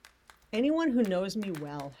Anyone who knows me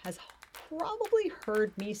well has probably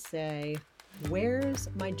heard me say, "Where's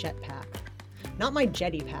my jetpack?" Not my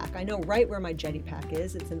jetty pack. I know right where my jetty pack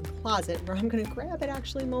is. It's in the closet where I'm going to grab it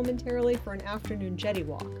actually momentarily for an afternoon jetty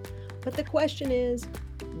walk. But the question is,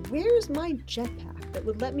 where's my jetpack that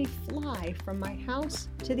would let me fly from my house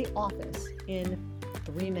to the office in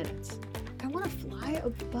 3 minutes? I want to fly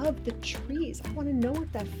above the trees. I want to know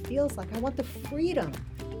what that feels like. I want the freedom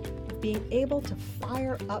of being able to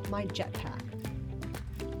fire up my jetpack.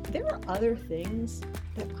 There are other things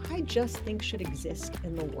that I just think should exist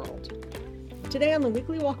in the world. Today on the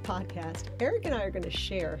Weekly Walk podcast, Eric and I are going to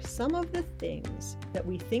share some of the things that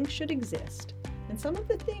we think should exist and some of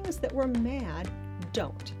the things that we're mad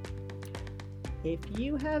don't. If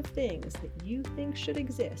you have things that you think should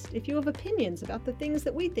exist, if you have opinions about the things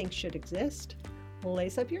that we think should exist,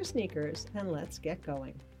 lace up your sneakers and let's get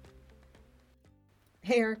going.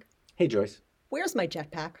 Hey, Eric. Hey, Joyce. Where's my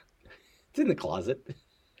jetpack? It's in the closet.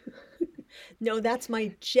 No, that's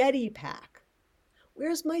my jetty pack.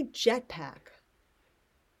 Where's my jetpack?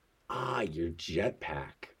 Ah, your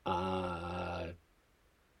jetpack.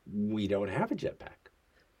 We don't have a jetpack.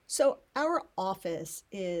 So our office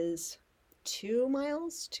is 2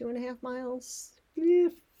 miles, 2.5 miles, Yeah,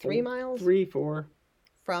 3 miles 3, 4.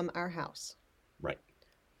 from our house. Right.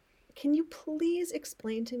 Can you please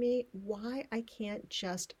explain to me why I can't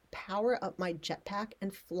just power up my jetpack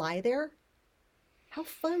and fly there? How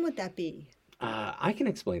fun would that be? I can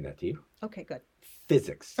explain that to you. Okay, good.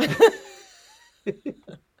 Physics.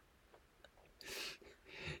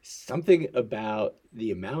 Something about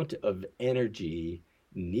the amount of energy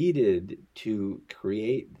needed to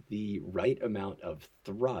create the right amount of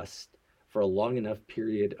thrust for a long enough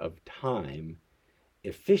period of time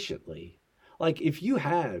efficiently. Like if you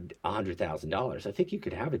had $100,000, I think you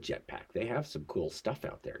could have a jetpack. They have some cool stuff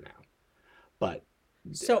out there now. But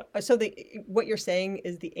So what you're saying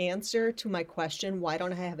is the answer to my question, why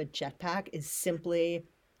don't I have a jetpack, is simply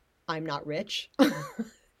I'm not rich.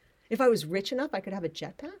 If I was rich enough, I could have a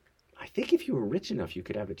jetpack? I think if you were rich enough, you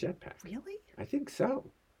could have a jetpack. Really? I think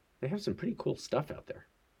so. They have some pretty cool stuff out there.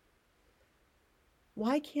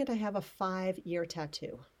 Why can't I have a 5-year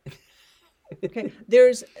tattoo? Okay,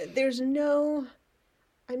 there's no,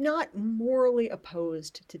 I'm not morally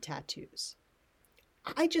opposed to tattoos.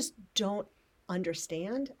 I just don't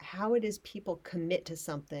understand how it is people commit to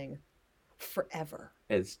something forever.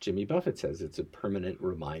 As Jimmy Buffett says, it's a permanent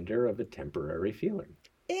reminder of a temporary feeling.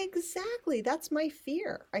 Exactly. That's my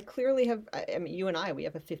fear. I clearly have, I mean, you and I, we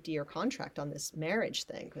have a 50-year contract on this marriage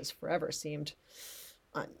thing because forever seemed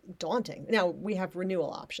daunting. Now we have renewal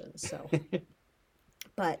options, so,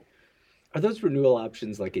 but Are those renewal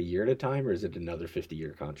options like a year at a time, or is it another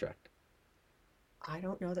 50-year contract? I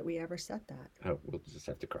don't know that we ever said that. Oh, we'll just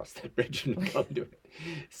have to cross that bridge and come to it.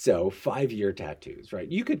 So 5-year tattoos, right?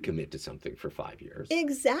 You could commit to something for 5 years.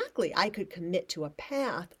 Exactly. I could commit to a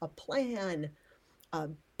path, a plan, a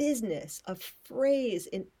business, a phrase,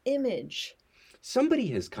 an image. Somebody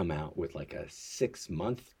has come out with like a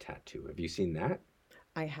 6-month tattoo. Have you seen that?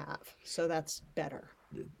 I have. So that's better.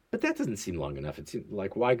 But that doesn't seem long enough. It seems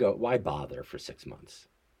like why bother for 6 months?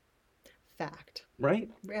 Fact. Right?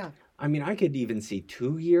 Yeah. I mean, I could even see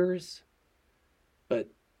 2 years, but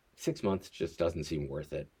 6 months just doesn't seem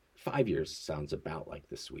worth it. 5 years sounds about like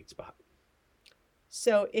the sweet spot.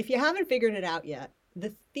 So if you haven't figured it out yet,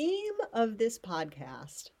 the theme of this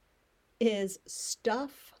podcast is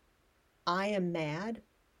stuff I am mad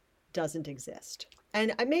doesn't exist.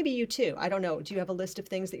 And maybe you too. I don't know. Do you have a list of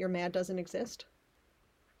things that you're mad doesn't exist?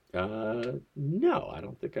 No, I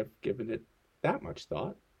don't think I've given it that much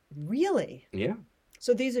thought. Really? Yeah.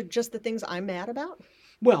 So these are just the things I'm mad about?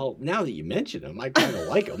 Well, now that you mention them, I kind of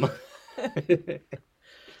like them.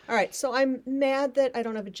 All right. So I'm mad that I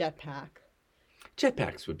don't have a jetpack.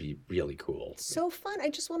 Jetpacks would be really cool. So fun. I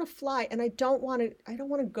just want to fly, and I don't want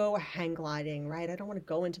to go hang gliding, right? I don't want to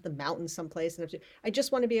go into the mountains someplace I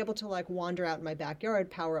just want to be able to like wander out in my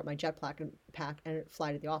backyard, power up my jetpack and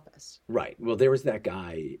fly to the office. Right. Well, there was that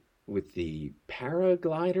guy with the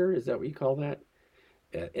paraglider, is that what you call that?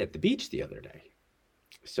 At the beach the other day.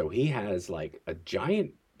 So he has like a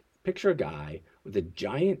giant picture guy with a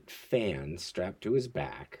giant fan strapped to his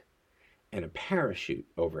back and a parachute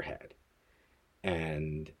overhead.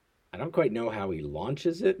 And I don't quite know how he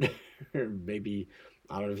launches it. Or maybe,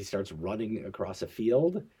 I don't know if he starts running across a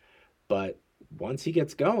field. But once he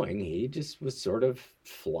gets going, he just was sort of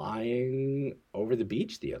flying over the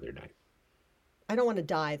beach the other night. I don't want to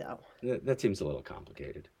die, though. That seems a little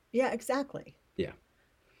complicated. Yeah, exactly. Yeah.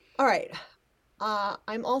 All right.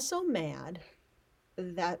 I'm also mad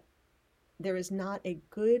that there is not a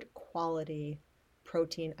good quality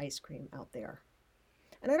protein ice cream out there.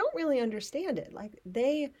 And I don't really understand it. Like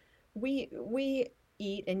we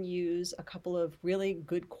eat and use a couple of really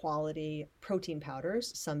good quality protein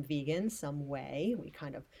powders, some vegan, some whey. We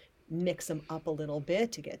kind of mix them up a little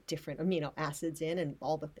bit to get different amino acids in and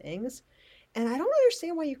all the things. And I don't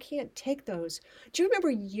understand why you can't take those. Do you remember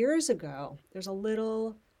years ago, there's a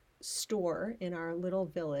little store in our little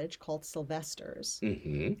village called Sylvester's,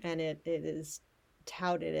 Mm-hmm. and it is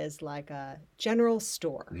touted as like a general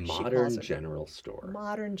store. She calls Modern it general store.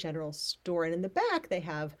 modern general store. And in the back, they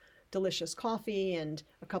have delicious coffee and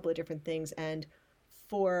a couple of different things. And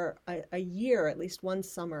for a year, at least one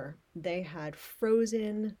summer, they had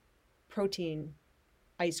frozen protein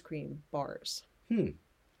ice cream bars. Hmm.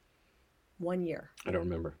 1 year. I don't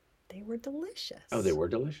remember. They were delicious. Oh, they were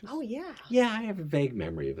delicious? Oh, yeah. Yeah, I have a vague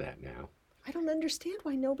memory of that now. I don't understand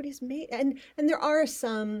why nobody's made, and there are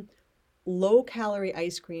some low calorie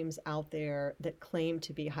ice creams out there that claim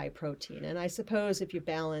to be high protein. And I suppose if you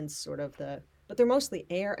balance sort of but they're mostly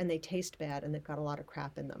air and they taste bad and they've got a lot of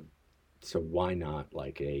crap in them. So why not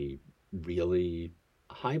like a really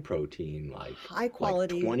high protein, like High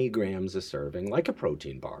quality. like 20 grams a serving, like a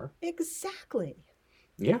protein bar? Exactly.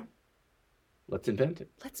 Yeah. Let's invent it.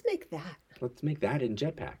 Let's make that. Let's make that in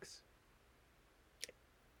jetpacks.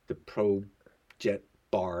 The Pro Jet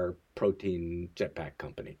Bar Protein Jetpack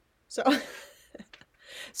Company. So,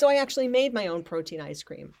 so I actually made my own protein ice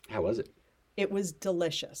cream. How was it? It was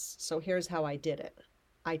delicious. So here's how I did it.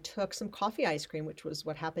 I took some coffee ice cream, which was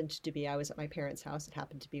what happened to be, I was at my parents' house. It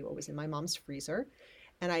happened to be what was in my mom's freezer.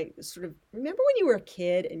 And I sort of remember when you were a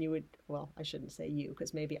kid and you would, well, I shouldn't say you,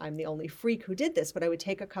 because maybe I'm the only freak who did this, but I would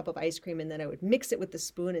take a cup of ice cream and then I would mix it with the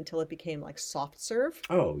spoon until it became like soft serve.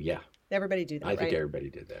 Oh, yeah. Everybody do that, I think right? everybody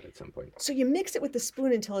did that at some point. So you mix it with the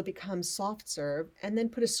spoon until it becomes soft serve and then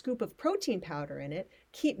put a scoop of protein powder in it,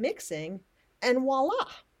 keep mixing, and voila,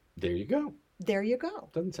 There you go. there you go.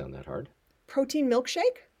 Doesn't sound that hard. Protein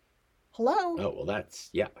milkshake? Hello? Oh, well, that's,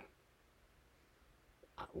 yeah.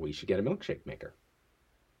 We should get a milkshake maker.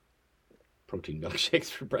 Protein milkshakes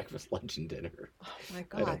for breakfast, lunch, and dinner. Oh my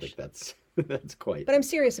I don't gosh. think that's quite. But I'm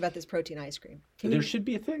serious about this protein ice cream. There should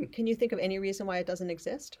be a thing. Can you think of any reason why it doesn't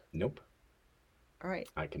exist? Nope, All right.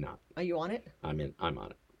 I cannot. Are you on it? I'm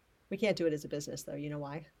on it. We can't do it as a business though. You know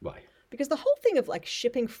why? Why? Because the whole thing of like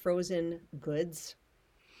shipping frozen goods,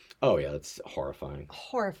 Oh, yeah, that's horrifying.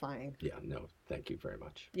 horrifying. Yeah, no, thank you very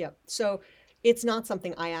much. Yeah. So it's not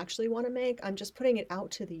something I actually want to make. I'm just putting it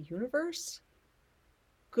out to the universe.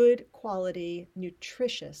 Good quality,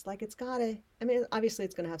 nutritious. Like it's gotta, I mean, obviously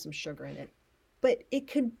it's gonna have some sugar in it, but it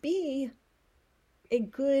could be a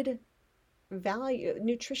good value,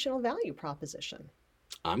 nutritional value proposition.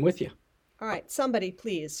 I'm with you. All right, somebody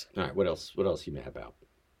please. All right, what else? What else you mad about?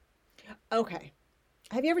 Okay.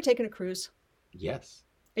 Have you ever taken a cruise? Yes,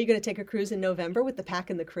 Are you going to take a cruise in November with the pack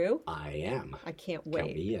and the crew? I am. I can't Count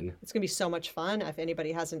wait. me in. It's going to be so much fun. If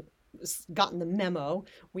anybody hasn't gotten the memo,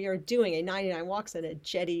 we are doing a 99 Walks and a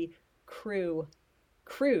Jetty crew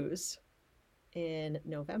cruise in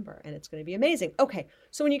November, and it's going to be amazing. Okay,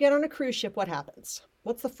 so when you get on a cruise ship, what happens?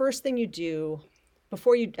 What's the first thing you do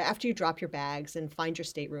after you drop your bags and find your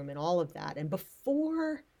stateroom and all of that, and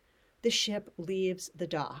before the ship leaves the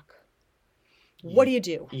dock? What do you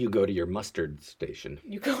do? You go to your mustard station.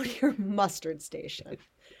 You go to your mustard station.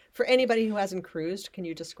 For anybody who hasn't cruised, can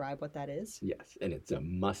you describe what that is? Yes, and it's a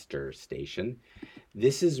muster station.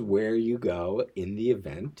 This is where you go in the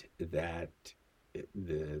event that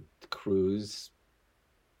the cruise.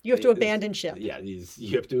 You have to abandon ship. Yeah,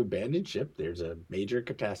 you have to abandon ship. There's a major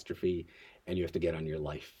catastrophe, and you have to get on your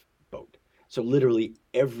lifeboat. So literally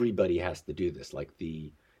everybody has to do this. Like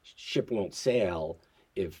the ship won't sail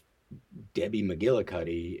if Debbie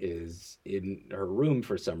McGillicuddy is in her room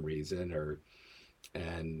for some reason,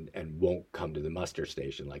 and won't come to the muster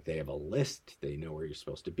station. Like they have a list, they know where you're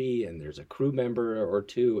supposed to be, and there's a crew member or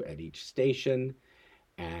two at each station,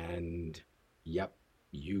 and yep,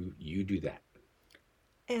 you do that.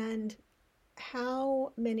 And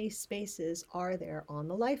how many spaces are there on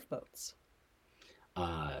the lifeboats?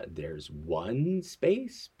 There's one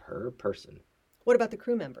space per person. What about the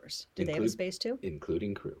crew members? Do they have a space too?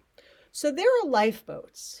 Including crew. So there are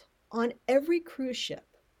lifeboats on every cruise ship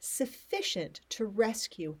sufficient to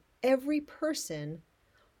rescue every person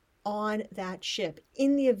on that ship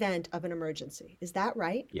in the event of an emergency. Is that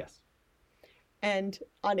right? Yes. And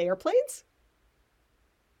on airplanes?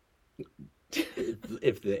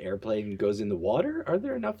 If the airplane goes in the water, are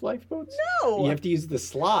there enough lifeboats? No. You have to use the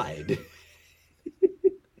slide.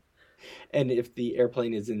 And if the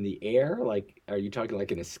airplane is in the air, like, are you talking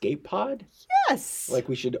like an escape pod? Yes. Like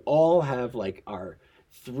we should all have like our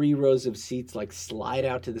three rows of seats like slide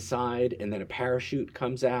out to the side, and then a parachute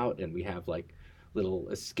comes out, and we have like little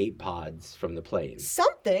escape pods from the plane.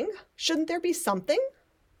 Something. Shouldn't there be something?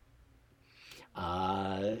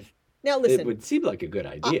 Uh, Now it listen, would seem like a good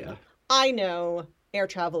idea. I know air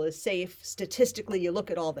travel is safe. Statistically, you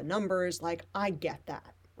look at all the numbers, like I get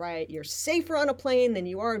that, right? You're safer on a plane than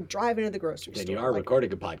you are driving to the grocery store. Then you are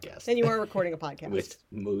recording a podcast. Then you are recording a podcast. With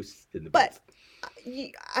moose in the But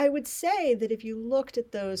booth. I would say that if you looked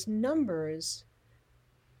at those numbers,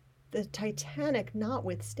 the Titanic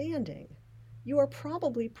notwithstanding, you are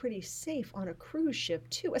probably pretty safe on a cruise ship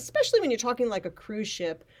too, especially when you're talking like a cruise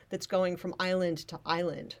ship that's going from island to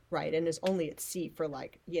island, right? And is only at sea for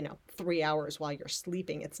 3 hours while you're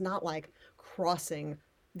sleeping. It's not like crossing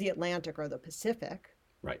the Atlantic or the Pacific.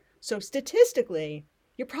 Right. So statistically,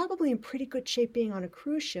 you're probably in pretty good shape being on a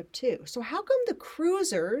cruise ship too. So how come the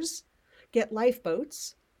cruisers get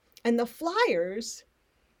lifeboats and the flyers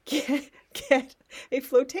get a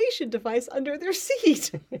flotation device under their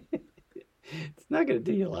seat? It's not going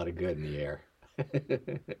to do you a lot of good in the air.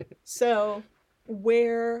 So,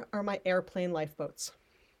 where are my airplane lifeboats?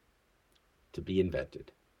 To be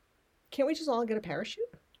invented. Can't we just all get a parachute?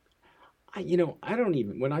 I don't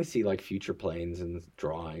even, when I see like future planes and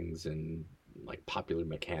drawings and like Popular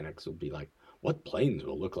Mechanics will be like, what planes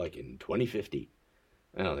will look like in 2050?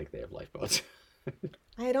 I don't think they have lifeboats.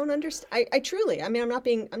 I don't understand. I truly, I mean,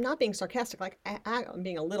 I'm not being sarcastic. Like I'm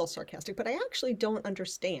being a little sarcastic, but I actually don't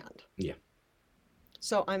understand. Yeah.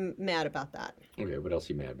 So I'm mad about that. Okay, what else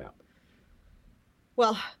are you mad about?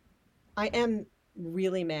 Well, I am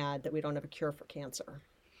really mad that we don't have a cure for cancer.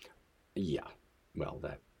 Yeah, well,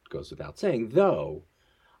 that goes without saying. Though,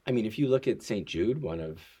 I mean, if you look at St. Jude, one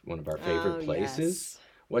of our favorite places, yes.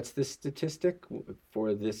 What's the statistic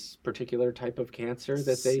for this particular type of cancer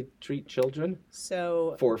that they treat children?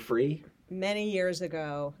 So for free? Many years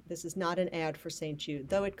ago, this is not an ad for St. Jude,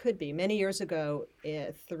 though it could be. Many years ago,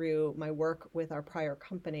 through my work with our prior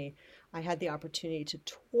company, I had the opportunity to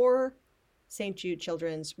tour St. Jude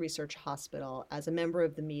Children's Research Hospital as a member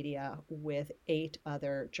of the media with 8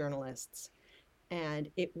 other journalists. And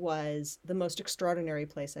it was the most extraordinary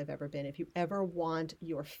place I've ever been. If you ever want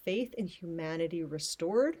your faith in humanity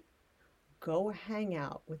restored, go hang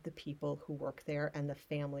out with the people who work there and the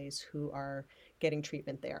families who are getting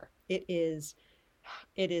treatment there. It is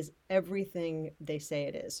everything they say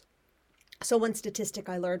it is. So one statistic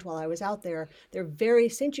I learned while I was out there,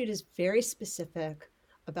 St. Jude is very specific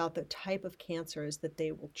about the type of cancers that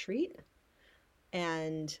they will treat.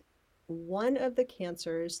 And one of the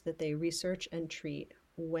cancers that they research and treat,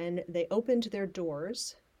 when they opened their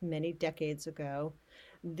doors many decades ago,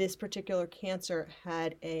 this particular cancer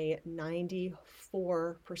had a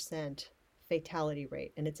 94% fatality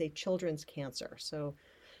rate, and it's a children's cancer. So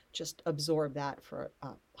just absorb that for a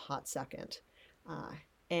hot second.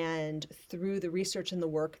 And through the research and the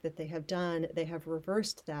work that they have done, they have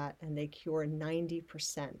reversed that, and they cure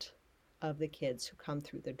 90% of the kids who come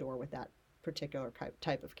through the door with that particular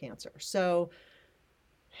type of cancer. So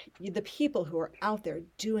the people who are out there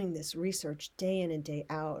doing this research day in and day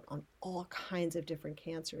out on all kinds of different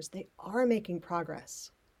cancers, they are making progress.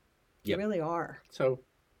 Yep. They really are. So,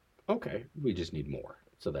 okay, we just need more.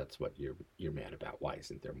 So that's what you're mad about. Why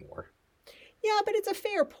isn't there more? Yeah, but it's a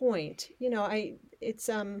fair point. It's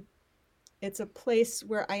a place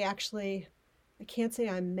where I can't say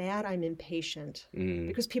I'm mad, I'm impatient,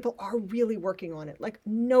 because people are really working on it. Like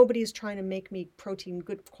nobody's trying to make me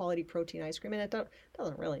good quality protein ice cream, and it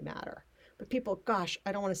doesn't really matter. But people, gosh,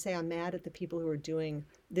 I don't want to say I'm mad at the people who are doing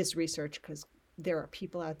this research, because there are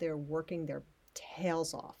people out there working their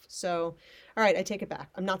tails off. So, all right, I take it back.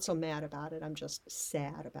 I'm not so mad about it. I'm just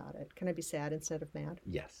sad about it. Can I be sad instead of mad?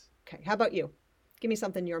 Yes. Okay, how about you? Give me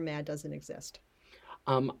something you're mad doesn't exist.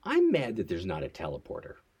 I'm mad that there's not a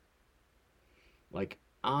teleporter. Like,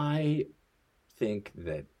 I think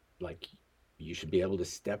that, like, you should be able to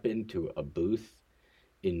step into a booth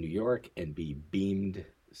in New York and be beamed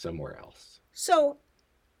somewhere else. So,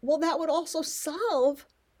 well, that would also solve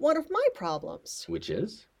one of my problems. Which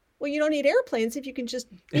is? Well, you don't need airplanes if you can just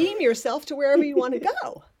beam yourself to wherever you want to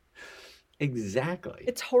go. Exactly.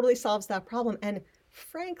 It totally solves that problem. And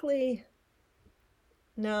frankly,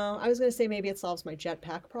 no, I was going to say maybe it solves my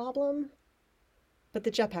jetpack problem. But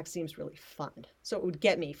the jetpack seems really fun. So it would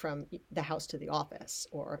get me from the house to the office,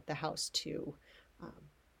 or the house to, I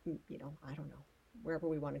don't know, wherever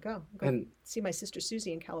we want to go. And see my sister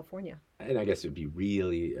Susie in California. And I guess it would be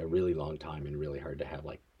a really long time and really hard to have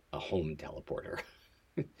like a home teleporter.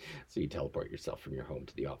 So you teleport yourself from your home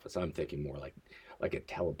to the office. I'm thinking more like a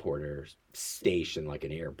teleporter station, like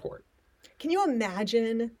an airport. Can you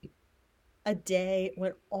imagine a day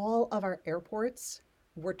when all of our airports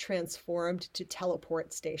were transformed to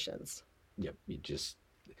teleport stations. Yep, you just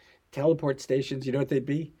teleport stations. You know what they'd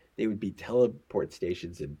be? They would be teleport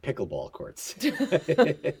stations in pickleball courts.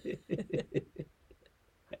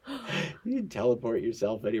 You teleport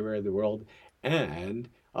yourself anywhere in the world, and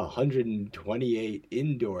 128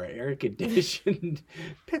 indoor air-conditioned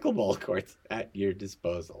pickleball courts at your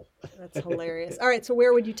disposal. That's hilarious. All right, so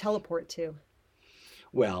where would you teleport to?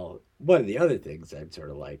 Well, one of the other things I'd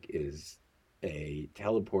sort of like is a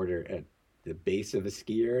teleporter at the base of a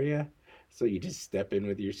ski area. So you just step in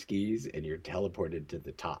with your skis and you're teleported to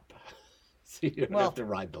the top. So you don't have Well, to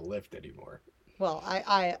ride the lift anymore. well,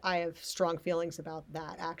 I have strong feelings about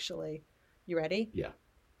that, actually. You ready? Yeah.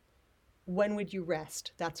 When would you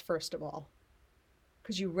rest? That's first of all,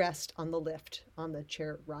 because you rest on the lift, on the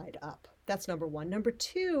chair ride up. That's number one. Number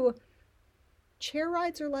two, chair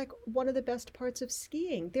rides are like one of the best parts of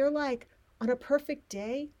skiing. They're like, on a perfect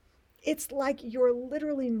day, it's like you're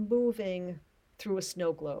literally moving through a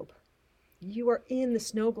snow globe. You are in the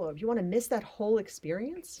snow globe. You want to miss that whole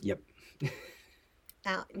experience? Yep.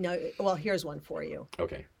 No, well, here's one for you.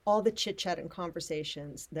 Okay. All the chit chat and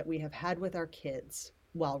conversations that we have had with our kids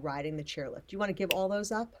while riding the chairlift. Do you want to give all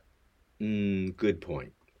those up? Good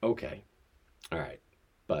point. Okay. All right.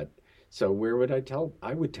 But so where would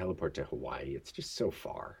I would teleport to Hawaii. It's just so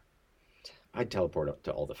far. I'd teleport up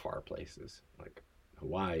to all the far places like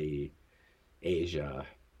Hawaii, Asia,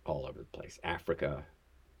 all over the place. Africa,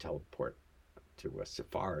 teleport to a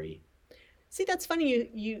safari. See, that's funny.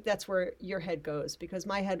 You that's where your head goes because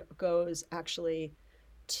my head goes actually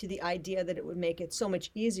to the idea that it would make it so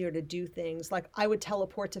much easier to do things like I would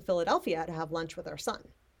teleport to Philadelphia to have lunch with our son.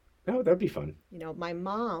 Oh, that'd be fun. You know, my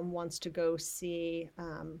mom wants to go see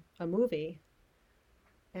a movie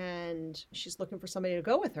and she's looking for somebody to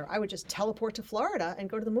go with her. I would just teleport to Florida and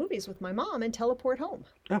go to the movies with my mom and teleport home.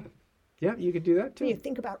 Oh, yeah, you could do that When you too.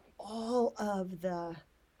 think about all of the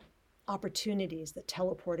opportunities that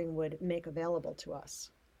teleporting would make available to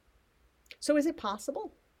us. So is it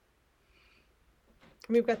possible?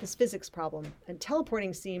 I mean, we've got this physics problem, and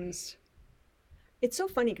teleporting seems, it's so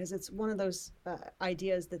funny because it's one of those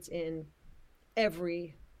ideas that's in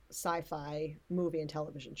every sci-fi movie and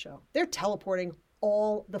television show. They're teleporting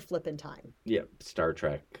all the flippin' time. Yep, Star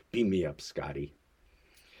Trek. Beam me up, Scotty.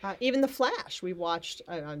 Even The Flash, we've watched,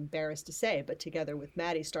 I'm embarrassed to say, but together with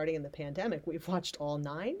Maddie starting in the pandemic, we've watched all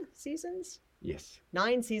 9 seasons. Yes.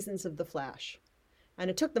 9 seasons of The Flash. And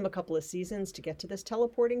it took them a couple of seasons to get to this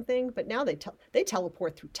teleporting thing, but now they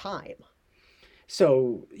teleport through time.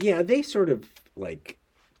 So, yeah, they sort of like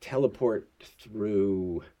teleport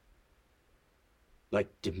through like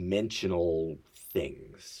dimensional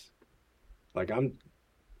things. Like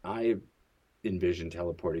I envision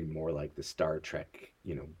teleporting more like the Star Trek,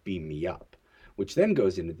 beam me up, which then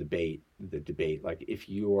goes into the debate like if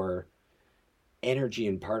your energy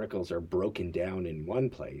and particles are broken down in one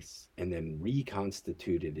place and then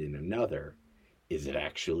reconstituted in another, is it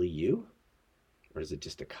actually you? Or is it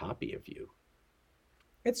just a copy of you?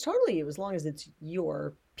 It's totally you as long as it's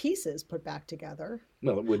your pieces put back together.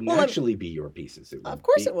 Well, it wouldn't Well, actually be your pieces. It would Of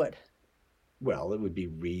course be, it would. well, it would be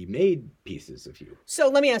remade pieces of you. So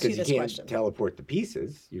let me ask you Because you this can't question. teleport the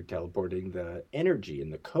pieces, you're teleporting the energy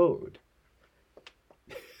and the code.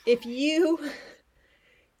 If you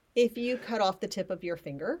cut off the tip of your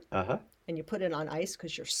finger Uh-huh. and you put it on ice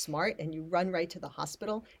because you're smart and you run right to the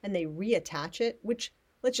hospital and they reattach it, which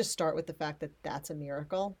let's just start with the fact that that's a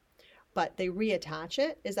miracle, but they reattach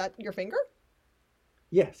it, is that your finger?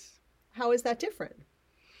 Yes. How is that different?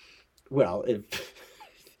 Well, if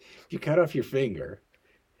you cut off your finger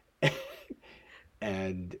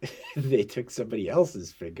and they took somebody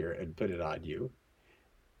else's finger and put it on you,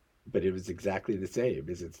 but it was exactly the same,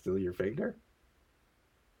 is it still your finger?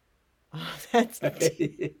 Oh, that's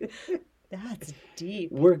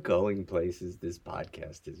deep. We're going places this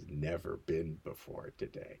podcast has never been before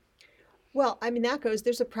today. Well, I mean,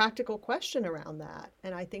 there's a practical question around that.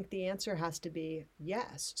 And I think the answer has to be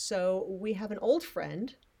yes. So we have an old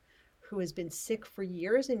friend who has been sick for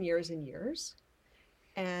years and years and years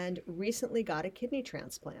and recently got a kidney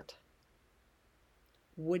transplant.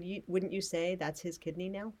 Wouldn't you say that's his kidney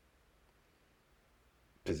now?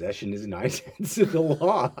 Possession is 9 tenths of the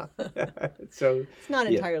law. So It's not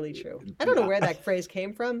yeah, entirely true. I don't know where that phrase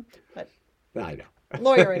came from, but I know.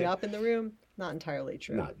 lawyering up in the room, not entirely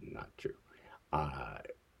true. Not true.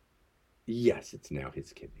 Yes, it's now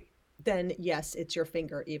his kidney. Then yes, it's your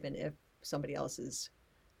finger, even if somebody else's.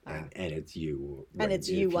 And it's you. And it's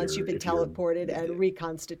you once you've been teleported and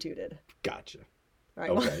reconstituted. Gotcha. All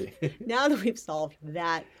right. Okay. Well, now that we've solved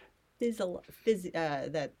that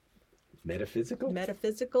that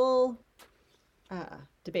Metaphysical?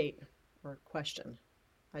 debate or question.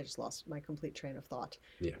 I just lost my complete train of thought.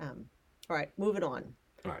 Yeah. All right, moving on.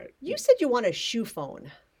 All right. You said you want a shoe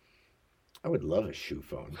phone. I would love a shoe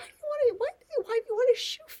phone. Why do you want a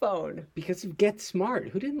shoe phone? Because of Get Smart.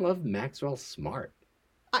 Who didn't love Maxwell Smart?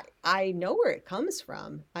 I know where it comes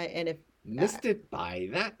from. Missed it by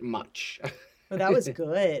that much. Well, that was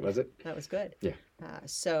good. Was it? That was good. Yeah.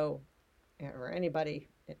 Or anybody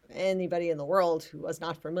in the world who was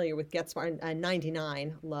not familiar with Get Smart,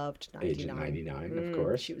 99, loved 99. Agent 99, of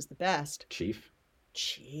course. She was the best. Chief.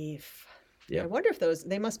 Yeah. I wonder if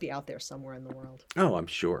they must be out there somewhere in the world. Oh, I'm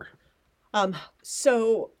sure.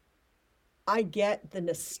 So I get the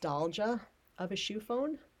nostalgia of a shoe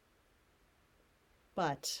phone,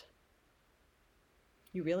 but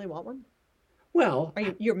you really want one? Well,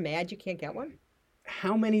 you're mad you can't get one?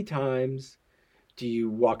 How many times do you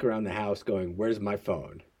walk around the house going, "Where's my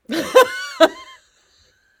phone?"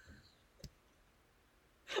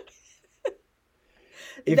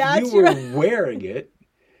 If you were wearing it,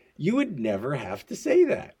 you would never have to say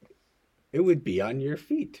that. It would be on your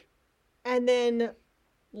feet. And then,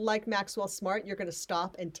 like Maxwell Smart, you're going to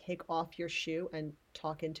stop and take off your shoe and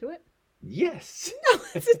talk into it? Yes. No,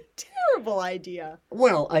 it's a terrible idea.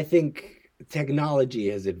 Well, I think technology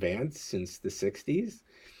has advanced since the 60s.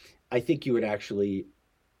 I think you would actually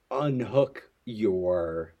unhook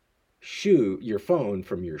your phone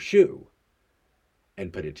from your shoe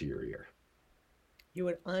and put it to your ear. You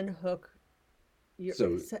would unhook your...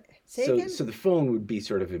 So the phone would be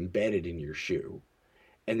sort of embedded in your shoe,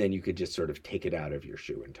 and then you could just sort of take it out of your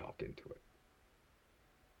shoe and talk into it.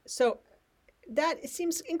 So that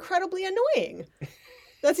seems incredibly annoying.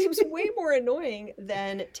 That seems way more annoying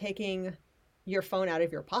than taking your phone out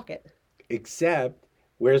of your pocket. Except,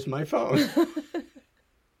 where's my phone?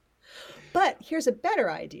 But here's a better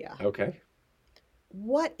idea. Okay.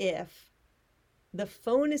 What if the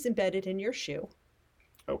phone is embedded in your shoe?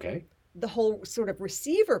 Okay. The whole sort of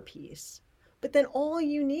receiver piece, but then all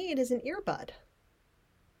you need is an earbud.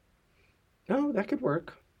 Oh, that could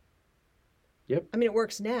work. Yep. I mean, it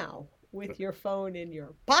works now with your phone in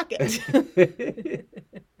your pocket.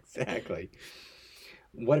 Exactly.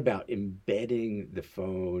 What about embedding the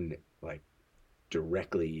phone like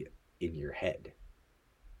directly in your head?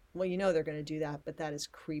 Well, you know they're going to do that, but that is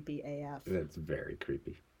creepy AF. That's very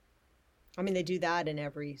creepy. I mean, they do that in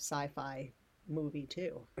every sci-fi movie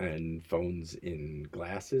too. And phones in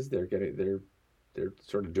glasses, they're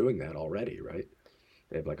sort of doing that already, right?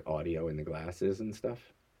 They have like audio in the glasses and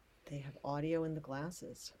stuff. They have audio in the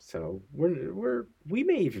glasses. So we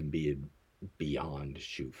may even be beyond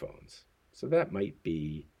shoe phones. So that might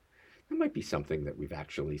be something that we've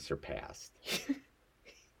actually surpassed.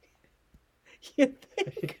 You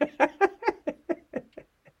think?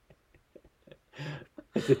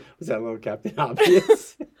 Was that a little Captain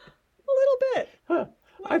Obvious? A little bit. Huh.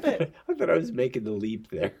 I thought I was making the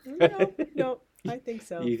leap there. No, I think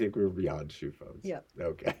so. You think we're beyond shoe phones? Yep.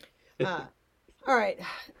 Okay. All right.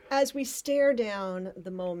 As we stare down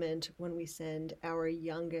the moment when we send our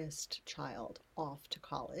youngest child off to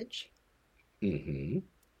college, I'm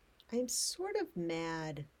sort of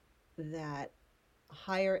mad that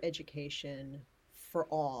higher education for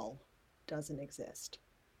all doesn't exist.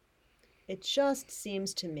 It just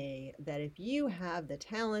seems to me that if you have the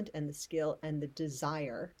talent and the skill and the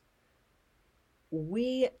desire,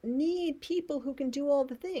 we need people who can do all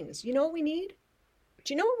the things. You know what we need?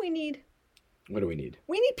 Do you know what we need? What do we need?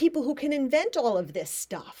 We need people who can invent all of this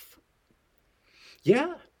stuff.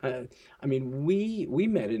 Yeah. I mean, we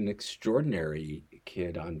met an extraordinary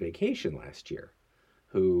kid on vacation last year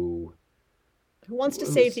who wants to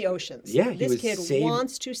save the oceans. Yeah, this kid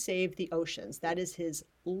wants to save the oceans. That is his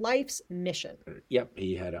life's mission. Yep,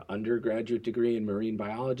 he had an undergraduate degree in marine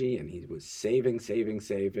biology, and he was saving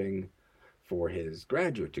for his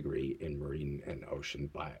graduate degree in marine and ocean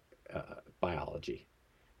biology.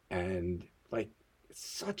 And like,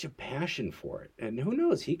 such a passion for it. And who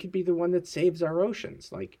knows, he could be the one that saves our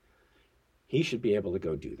oceans. Like, he should be able to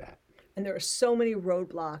go do that. And there are so many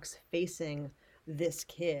roadblocks facing this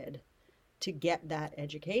kid to get that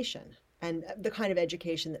education and the kind of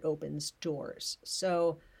education that opens doors.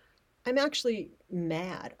 So I'm actually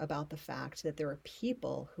mad about the fact that there are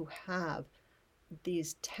people who have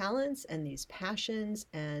these talents and these passions,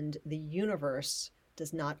 and the universe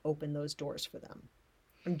does not open those doors for them.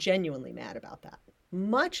 I'm genuinely mad about that.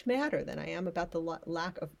 Much madder than I am about the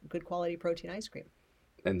lack of good quality protein ice cream.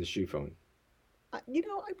 And the shoe phone. I'm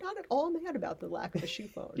not at all mad about the lack of a shoe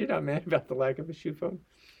phone. You're not mad about the lack of a shoe phone?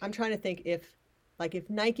 I'm trying to think if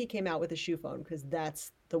Nike came out with a shoe phone, because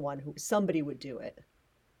that's the one who somebody would do it.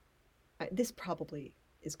 This probably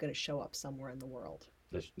is going to show up somewhere in the world.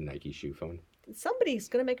 The Nike shoe phone. Somebody's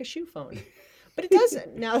going to make a shoe phone. But it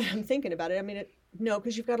doesn't. Now that I'm thinking about it, I mean, no,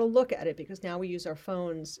 because you've got to look at it, because now we use our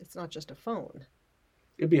phones. It's not just a phone.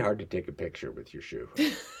 It'd be hard to take a picture with your shoe.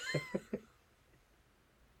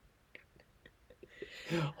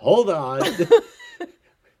 Hold on.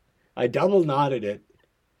 I double knotted it.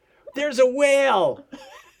 There's a whale.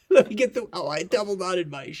 Let me get I double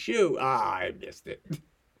knotted my shoe. I missed it.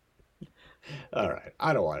 All right.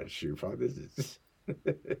 I don't want a shoe phone. This is.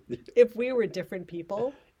 If we were different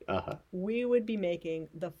people, Uh-huh. we would be making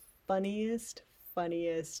the funniest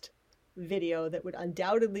video that would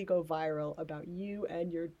undoubtedly go viral about you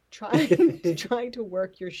and your trying to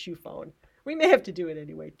work your shoe phone. We may have to do it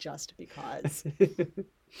anyway, just because.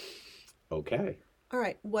 Okay. All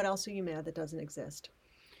right. What else are you mad that doesn't exist?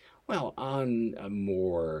 Well, on a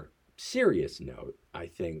more serious note, I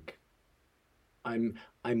think I'm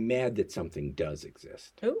mad that something does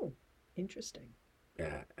exist. Oh, interesting.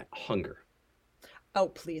 Hunger. Oh,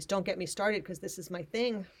 please don't get me started, because this is my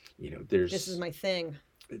thing. This is my thing.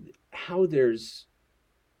 How there's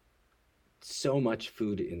so much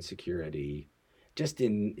food insecurity just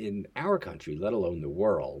in our country, let alone the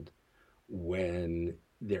world, when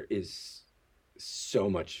there is so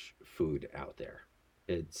much food out there.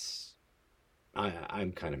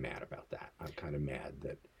 I'm kind of mad about that. I'm kind of mad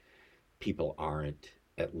that people aren't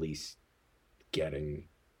at least getting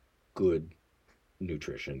good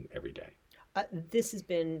nutrition every day. This has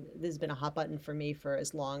been a hot button for me for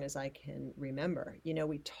as long as I can remember.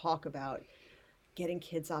 We talk about getting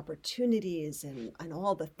kids opportunities and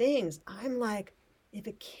all the things. I'm like, if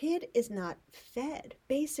a kid is not fed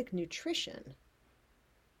basic nutrition,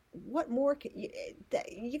 what more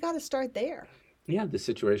you got to start there. Yeah, the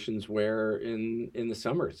situations where in the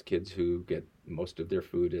summers, kids who get most of their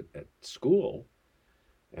food at school,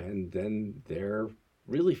 and then they're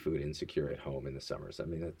really food insecure at home in the summers. I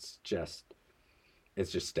mean, it's just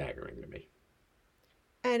staggering to me.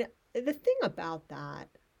 And the thing about that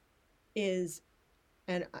is,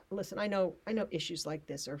 and listen, I know issues like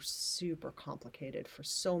this are super complicated for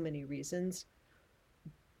so many reasons,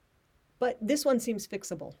 but this one seems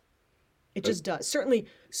fixable. It just does. Certainly,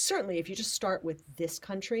 if you just start with this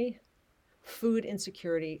country, food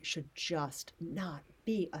insecurity should just not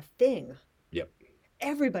be a thing. Yep.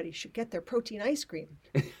 Everybody should get their protein ice cream.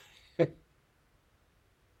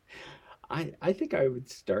 I think I would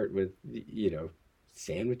start with,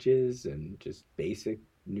 sandwiches and just basic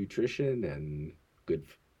nutrition and good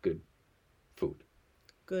food.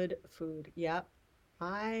 Good food. Yep.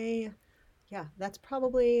 That's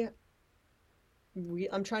probably,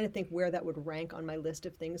 I'm trying to think where that would rank on my list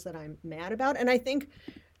of things that I'm mad about. And I think,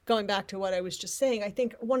 going back to what I was just saying, I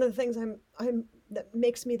think one of the things that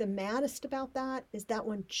makes me the maddest about that is that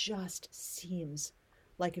one just seems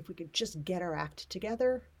like if we could just get our act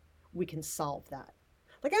together, we can solve that.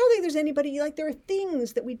 Like, I don't think there's anybody, like, there are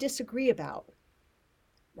things that we disagree about,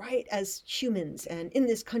 right, as humans and in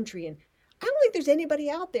this country. And I don't think there's anybody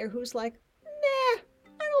out there who's like, nah,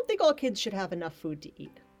 I don't think all kids should have enough food to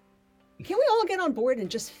eat. Can we all get on board and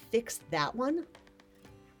just fix that one?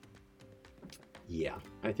 Yeah,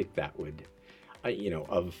 I think that would,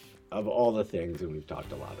 of all the things, and we've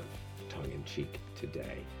talked a lot of tongue-in-cheek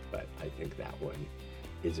today, but I think that one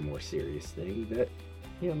is a more serious thing that,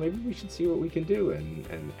 maybe we should see what we can do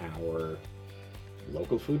in our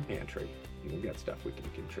local food pantry. We've got stuff we can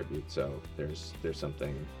contribute, so there's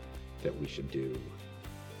something that we should do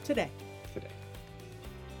Today.